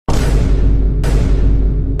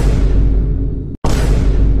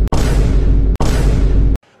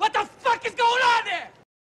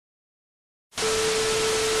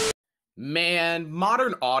Man,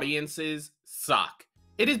 modern audiences suck.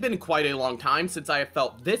 It has been quite a long time since I have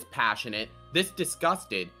felt this passionate, this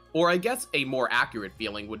disgusted, or I guess a more accurate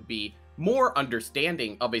feeling would be more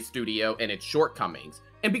understanding of a studio and its shortcomings.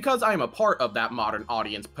 And because I am a part of that modern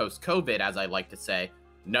audience post-COVID, as I like to say,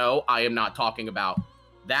 no, I am not talking about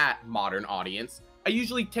that modern audience. I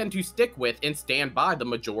usually tend to stick with and stand by the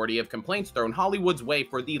majority of complaints thrown Hollywood's way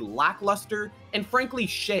for the lackluster and frankly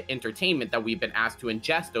shit entertainment that we've been asked to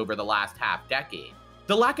ingest over the last half decade.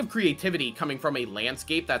 The lack of creativity coming from a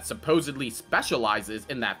landscape that supposedly specializes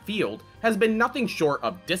in that field has been nothing short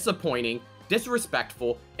of disappointing,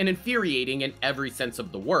 disrespectful, and infuriating in every sense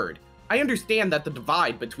of the word. I understand that the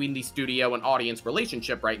divide between the studio and audience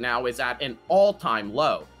relationship right now is at an all-time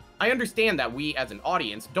low. I understand that we as an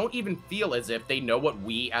audience don't even feel as if they know what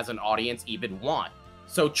we as an audience even want.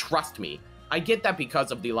 So trust me, I get that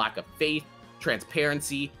because of the lack of faith,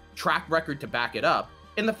 transparency, track record to back it up,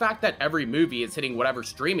 and the fact that every movie is hitting whatever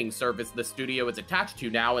streaming service the studio is attached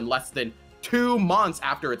to now in less than 2 months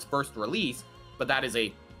after its first release, but that is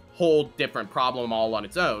a whole different problem all on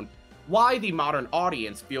its own, why the modern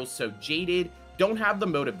audience feels so jaded, don't have the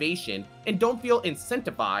motivation, and don't feel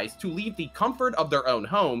incentivized to leave the comfort of their own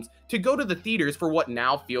homes to go to the theaters for what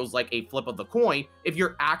now feels like a flip of the coin if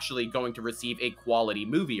you're actually going to receive a quality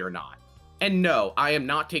movie or not. And no, I am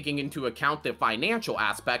not taking into account the financial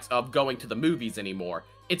aspects of going to the movies anymore.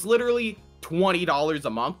 It's literally $20 a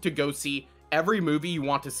month to go see every movie you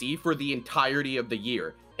want to see for the entirety of the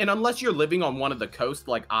year. And unless you're living on one of the coasts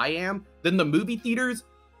like I am, then the movie theaters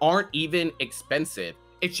aren't even expensive.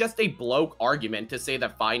 It's just a bloke argument to say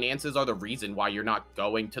that finances are the reason why you're not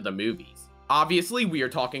going to the movies. Obviously, we are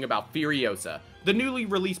talking about Furiosa, the newly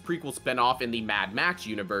released prequel spinoff in the Mad Max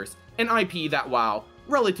universe, an IP that, while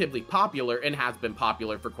relatively popular and has been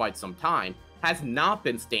popular for quite some time, has not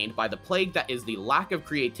been stained by the plague that is the lack of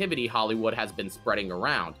creativity Hollywood has been spreading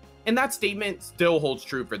around. And that statement still holds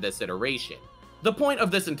true for this iteration. The point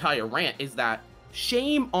of this entire rant is that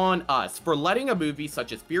shame on us for letting a movie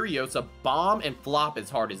such as Furiosa bomb and flop as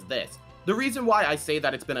hard as this. The reason why I say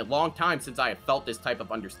that it's been a long time since I have felt this type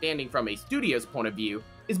of understanding from a studio's point of view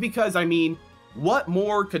is because, I mean, what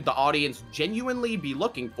more could the audience genuinely be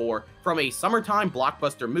looking for from a summertime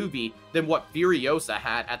blockbuster movie than what Furiosa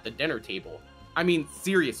had at the dinner table? I mean,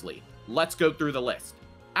 seriously, let's go through the list.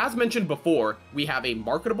 As mentioned before, we have a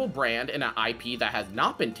marketable brand and an IP that has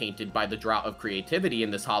not been tainted by the drought of creativity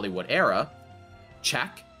in this Hollywood era.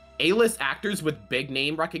 Check. A-list actors with big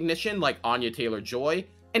name recognition like Anya Taylor-Joy,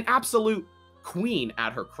 an absolute queen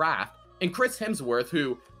at her craft, and Chris Hemsworth,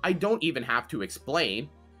 who I don't even have to explain.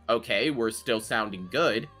 Okay, we're still sounding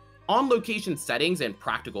good. On-location settings and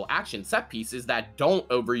practical action set pieces that don't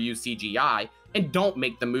overuse CGI and don't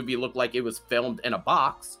make the movie look like it was filmed in a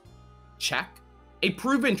box. Check. A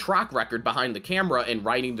proven track record behind the camera and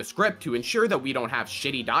writing the script to ensure that we don't have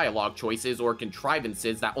shitty dialogue choices or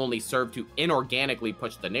contrivances that only serve to inorganically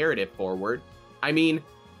push the narrative forward. I mean,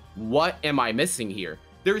 what am I missing here?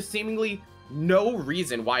 There is seemingly no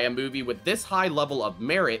reason why a movie with this high level of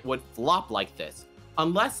merit would flop like this,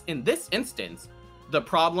 unless in this instance, the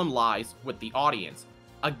problem lies with the audience.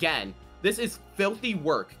 Again, this is filthy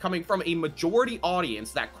work coming from a majority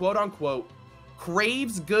audience that quote-unquote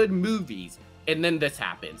craves good movies, and then this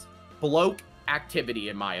happens. Bloke activity,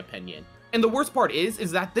 in my opinion. And the worst part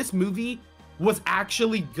is that this movie was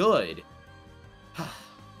actually good.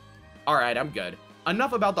 Alright, I'm good.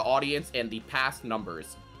 Enough about the audience and the past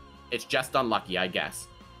numbers. It's just unlucky, I guess.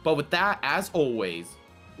 But with that, as always,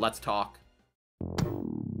 let's talk.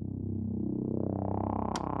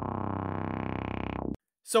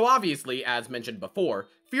 So obviously, as mentioned before,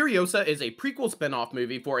 Furiosa is a prequel spin-off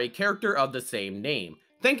movie for a character of the same name.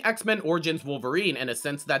 Think X-Men Origins Wolverine in a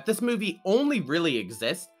sense that this movie only really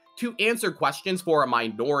exists to answer questions for a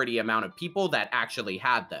minority amount of people that actually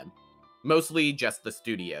had them. Mostly just the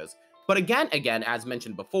studios. But again, as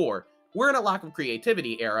mentioned before, we're in a lack of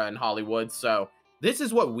creativity era in Hollywood, so this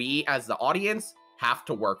is what we, as the audience, have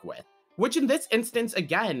to work with. Which in this instance,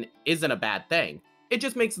 again, isn't a bad thing. It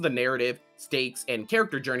just makes the narrative, stakes, and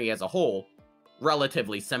character journey as a whole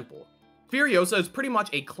relatively simple. Furiosa is pretty much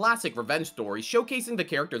a classic revenge story showcasing the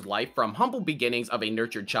character's life from humble beginnings of a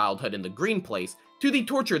nurtured childhood in the Green Place to the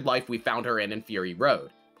tortured life we found her in Fury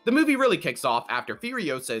Road. The movie really kicks off after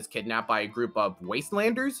Furiosa is kidnapped by a group of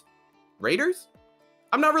Wastelanders? Raiders?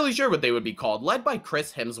 I'm not really sure what they would be called, led by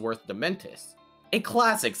Chris Hemsworth Dementis. A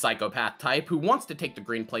classic psychopath type who wants to take the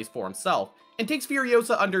Green Place for himself and takes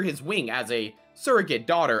Furiosa under his wing as a surrogate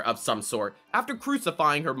daughter of some sort after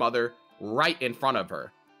crucifying her mother right in front of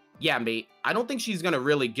her. Yeah, mate, I don't think she's gonna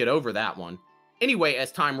really get over that one. Anyway,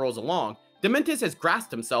 as time rolls along, Dementis has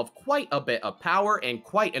grasped himself quite a bit of power and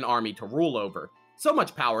quite an army to rule over. So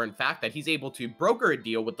much power, in fact, that he's able to broker a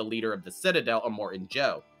deal with the leader of the Citadel, Immortan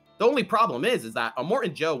Joe. The only problem is that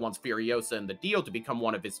Immortan Joe wants Furiosa in the deal to become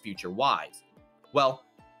one of his future wives. Well,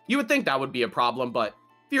 you would think that would be a problem, but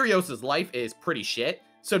Furiosa's life is pretty shit,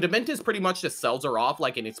 so Dementis pretty much just sells her off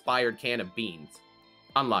like an expired can of beans.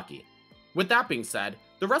 Unlucky. With that being said,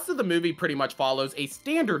 the rest of the movie pretty much follows a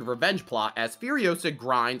standard revenge plot as Furiosa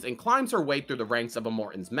grinds and climbs her way through the ranks of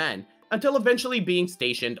Immortan's men, until eventually being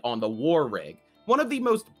stationed on the war rig, one of the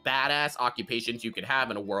most badass occupations you could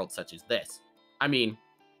have in a world such as this. I mean,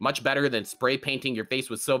 much better than spray painting your face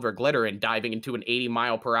with silver glitter and diving into an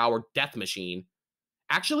 80-mile-per-hour death machine.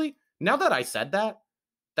 Actually, now that I said that,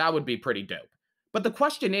 that would be pretty dope. But the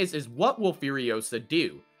question is what will Furiosa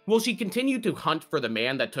do? Will she continue to hunt for the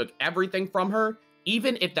man that took everything from her,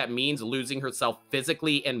 even if that means losing herself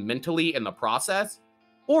physically and mentally in the process?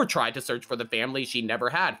 Or try to search for the family she never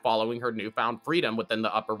had following her newfound freedom within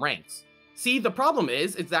the upper ranks? See, the problem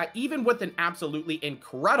is that even with an absolutely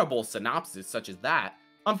incredible synopsis such as that,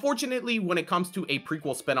 unfortunately, when it comes to a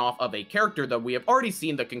prequel spinoff of a character that we have already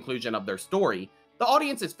seen the conclusion of their story, the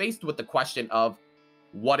audience is faced with the question of,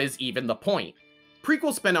 what is even the point?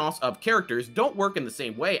 Prequel spinoffs of characters don't work in the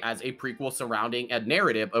same way as a prequel surrounding a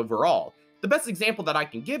narrative overall. The best example that I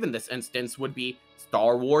can give in this instance would be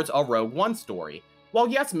Star Wars: A Rogue One story. While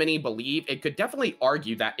yes, many believe, it could definitely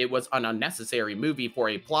argue that it was an unnecessary movie for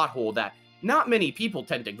a plot hole that not many people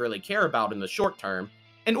tend to really care about in the short term,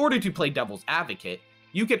 in order to play devil's advocate,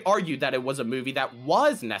 you could argue that it was a movie that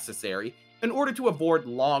was necessary in order to avoid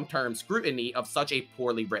long-term scrutiny of such a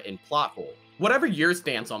poorly written plot hole. Whatever your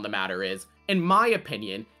stance on the matter is, in my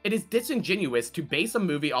opinion, it is disingenuous to base a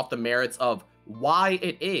movie off the merits of why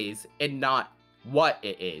it is and not what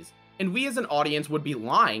it is. And we as an audience would be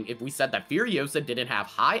lying if we said that Furiosa didn't have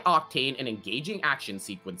high-octane and engaging action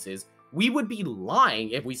sequences. We would be lying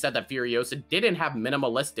if we said that Furiosa didn't have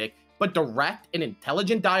minimalistic but direct and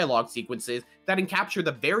intelligent dialogue sequences that encapture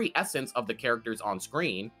the very essence of the characters on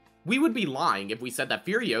screen. We would be lying if we said that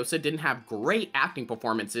Furiosa didn't have great acting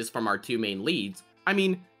performances from our two main leads. I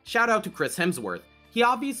mean, shout out to Chris Hemsworth. He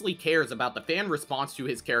obviously cares about the fan response to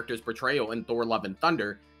his character's portrayal in Thor: Love and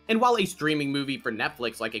Thunder, and while a streaming movie for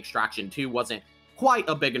Netflix like Extraction 2 wasn't quite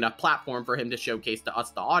a big enough platform for him to showcase to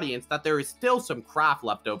us the audience that there is still some craft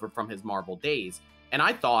left over from his Marvel days. And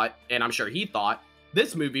I thought, and I'm sure he thought,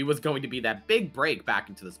 this movie was going to be that big break back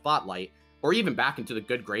into the spotlight, or even back into the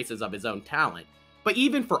good graces of his own talent. But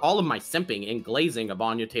even for all of my simping and glazing of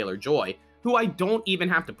Anya Taylor-Joy, who I don't even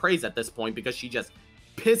have to praise at this point because she just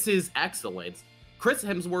pisses excellence, Chris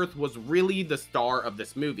Hemsworth was really the star of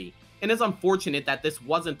this movie, and it's unfortunate that this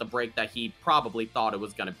wasn't the break that he probably thought it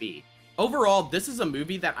was going to be. Overall, this is a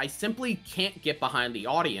movie that I simply can't get behind the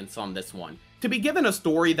audience on this one. To be given a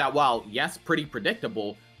story that, while yes, pretty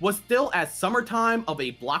predictable, was still as summertime of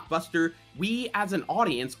a blockbuster we as an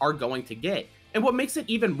audience are going to get. And what makes it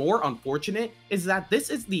even more unfortunate is that this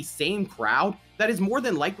is the same crowd that is more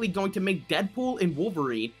than likely going to make Deadpool and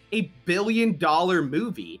Wolverine a billion-dollar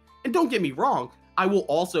movie. And don't get me wrong, I will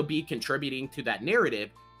also be contributing to that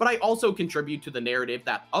narrative, but I also contribute to the narrative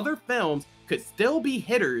that other films could still be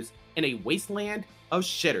hitters in a wasteland of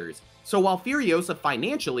shitters. So while Furiosa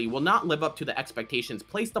financially will not live up to the expectations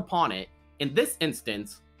placed upon it, in this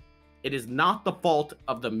instance, it is not the fault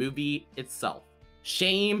of the movie itself.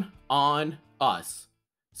 Shame on us.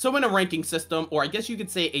 So in a ranking system, or I guess you could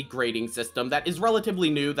say a grading system that is relatively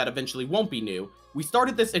new that eventually won't be new, we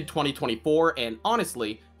started this in 2024, and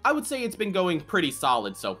honestly, I would say it's been going pretty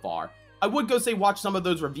solid so far. I would go say watch some of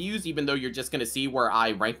those reviews, even though you're just gonna see where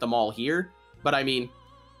I rank them all here, but I mean,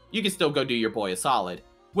 you can still go do your boy a solid.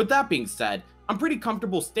 With that being said, I'm pretty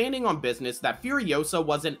comfortable standing on business that Furiosa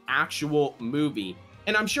was an actual movie,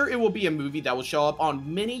 and I'm sure it will be a movie that will show up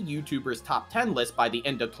on many YouTubers' top 10 lists by the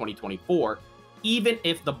end of 2024, even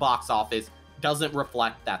if the box office doesn't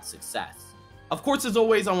reflect that success. Of course, as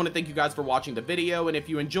always, I want to thank you guys for watching the video, and if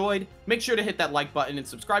you enjoyed, make sure to hit that like button and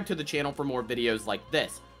subscribe to the channel for more videos like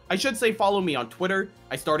this. I should say follow me on Twitter.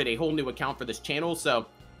 I started a whole new account for this channel, so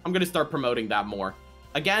I'm going to start promoting that more.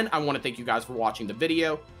 Again, I want to thank you guys for watching the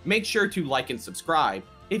video. Make sure to like and subscribe.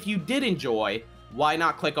 If you did enjoy, why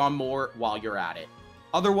not click on more while you're at it?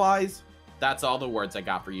 Otherwise, that's all the words I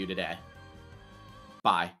got for you today.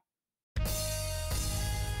 Bye.